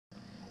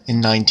In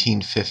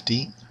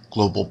 1950,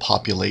 global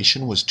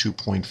population was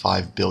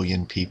 2.5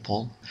 billion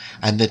people,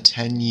 and the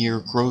 10-year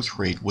growth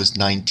rate was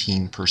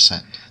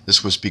 19%.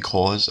 This was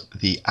because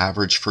the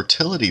average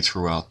fertility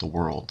throughout the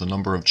world, the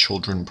number of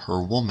children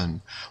per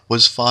woman,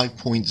 was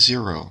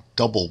 5.0,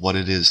 double what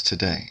it is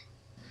today.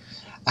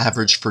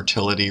 Average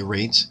fertility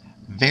rates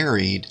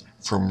varied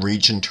from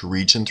region to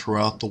region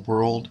throughout the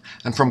world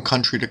and from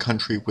country to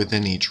country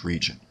within each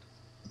region.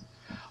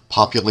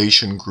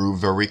 Population grew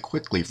very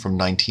quickly from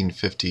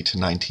 1950 to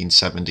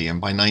 1970, and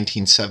by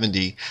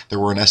 1970 there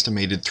were an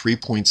estimated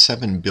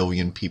 3.7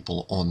 billion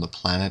people on the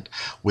planet,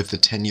 with the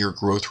 10-year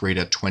growth rate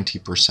at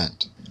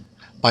 20%.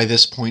 By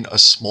this point, a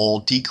small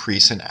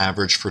decrease in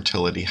average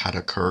fertility had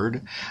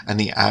occurred, and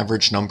the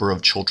average number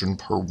of children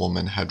per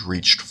woman had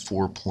reached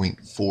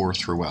 4.4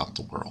 throughout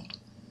the world.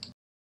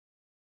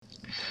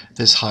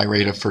 This high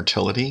rate of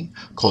fertility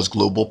caused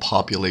global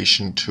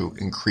population to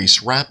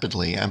increase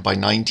rapidly, and by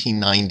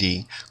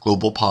 1990,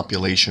 global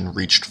population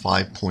reached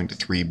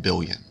 5.3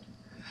 billion.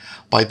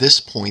 By this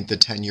point, the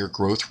 10-year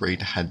growth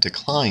rate had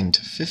declined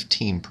to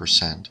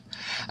 15%,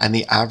 and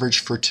the average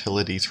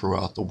fertility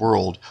throughout the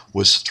world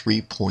was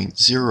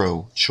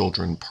 3.0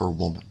 children per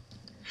woman.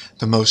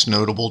 The most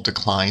notable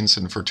declines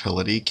in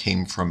fertility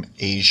came from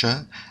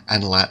Asia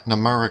and Latin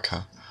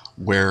America,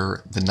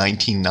 where the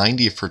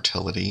 1990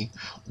 fertility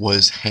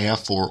was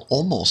half or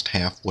almost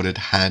half what it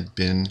had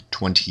been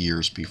 20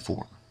 years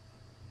before.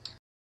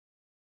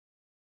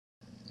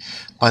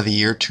 By the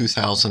year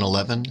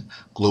 2011,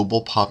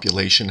 global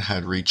population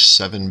had reached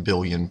 7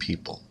 billion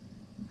people.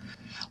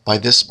 By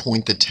this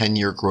point, the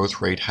 10-year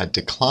growth rate had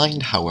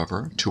declined,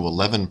 however, to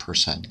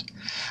 11%,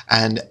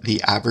 and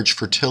the average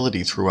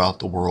fertility throughout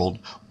the world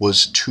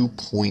was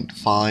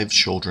 2.5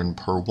 children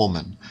per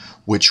woman,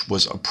 which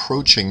was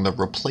approaching the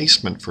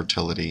replacement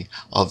fertility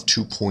of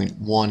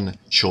 2.1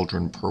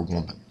 children per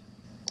woman.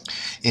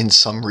 In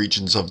some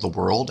regions of the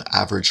world,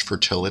 average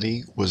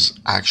fertility was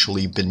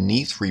actually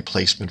beneath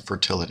replacement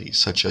fertility,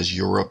 such as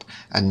Europe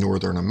and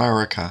Northern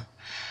America,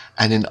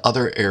 and in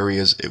other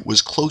areas it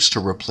was close to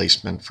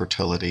replacement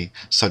fertility,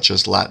 such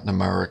as Latin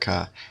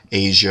America,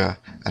 Asia,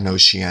 and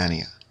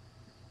Oceania.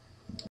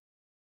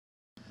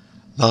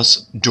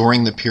 Thus,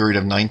 during the period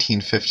of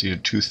 1950 to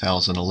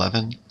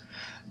 2011,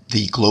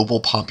 the global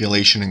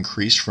population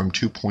increased from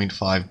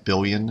 2.5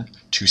 billion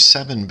to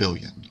 7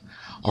 billion,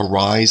 a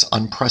rise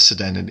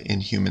unprecedented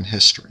in human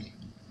history.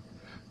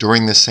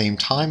 During the same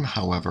time,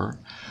 however,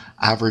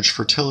 average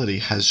fertility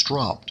has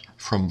dropped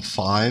from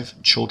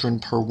 5 children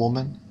per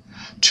woman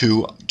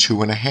to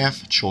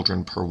 2.5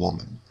 children per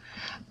woman.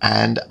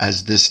 And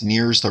as this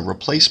nears the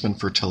replacement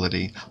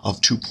fertility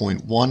of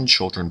 2.1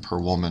 children per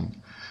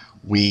woman,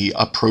 we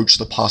approach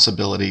the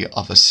possibility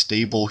of a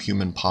stable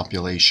human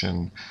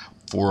population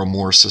for a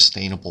more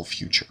sustainable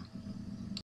future.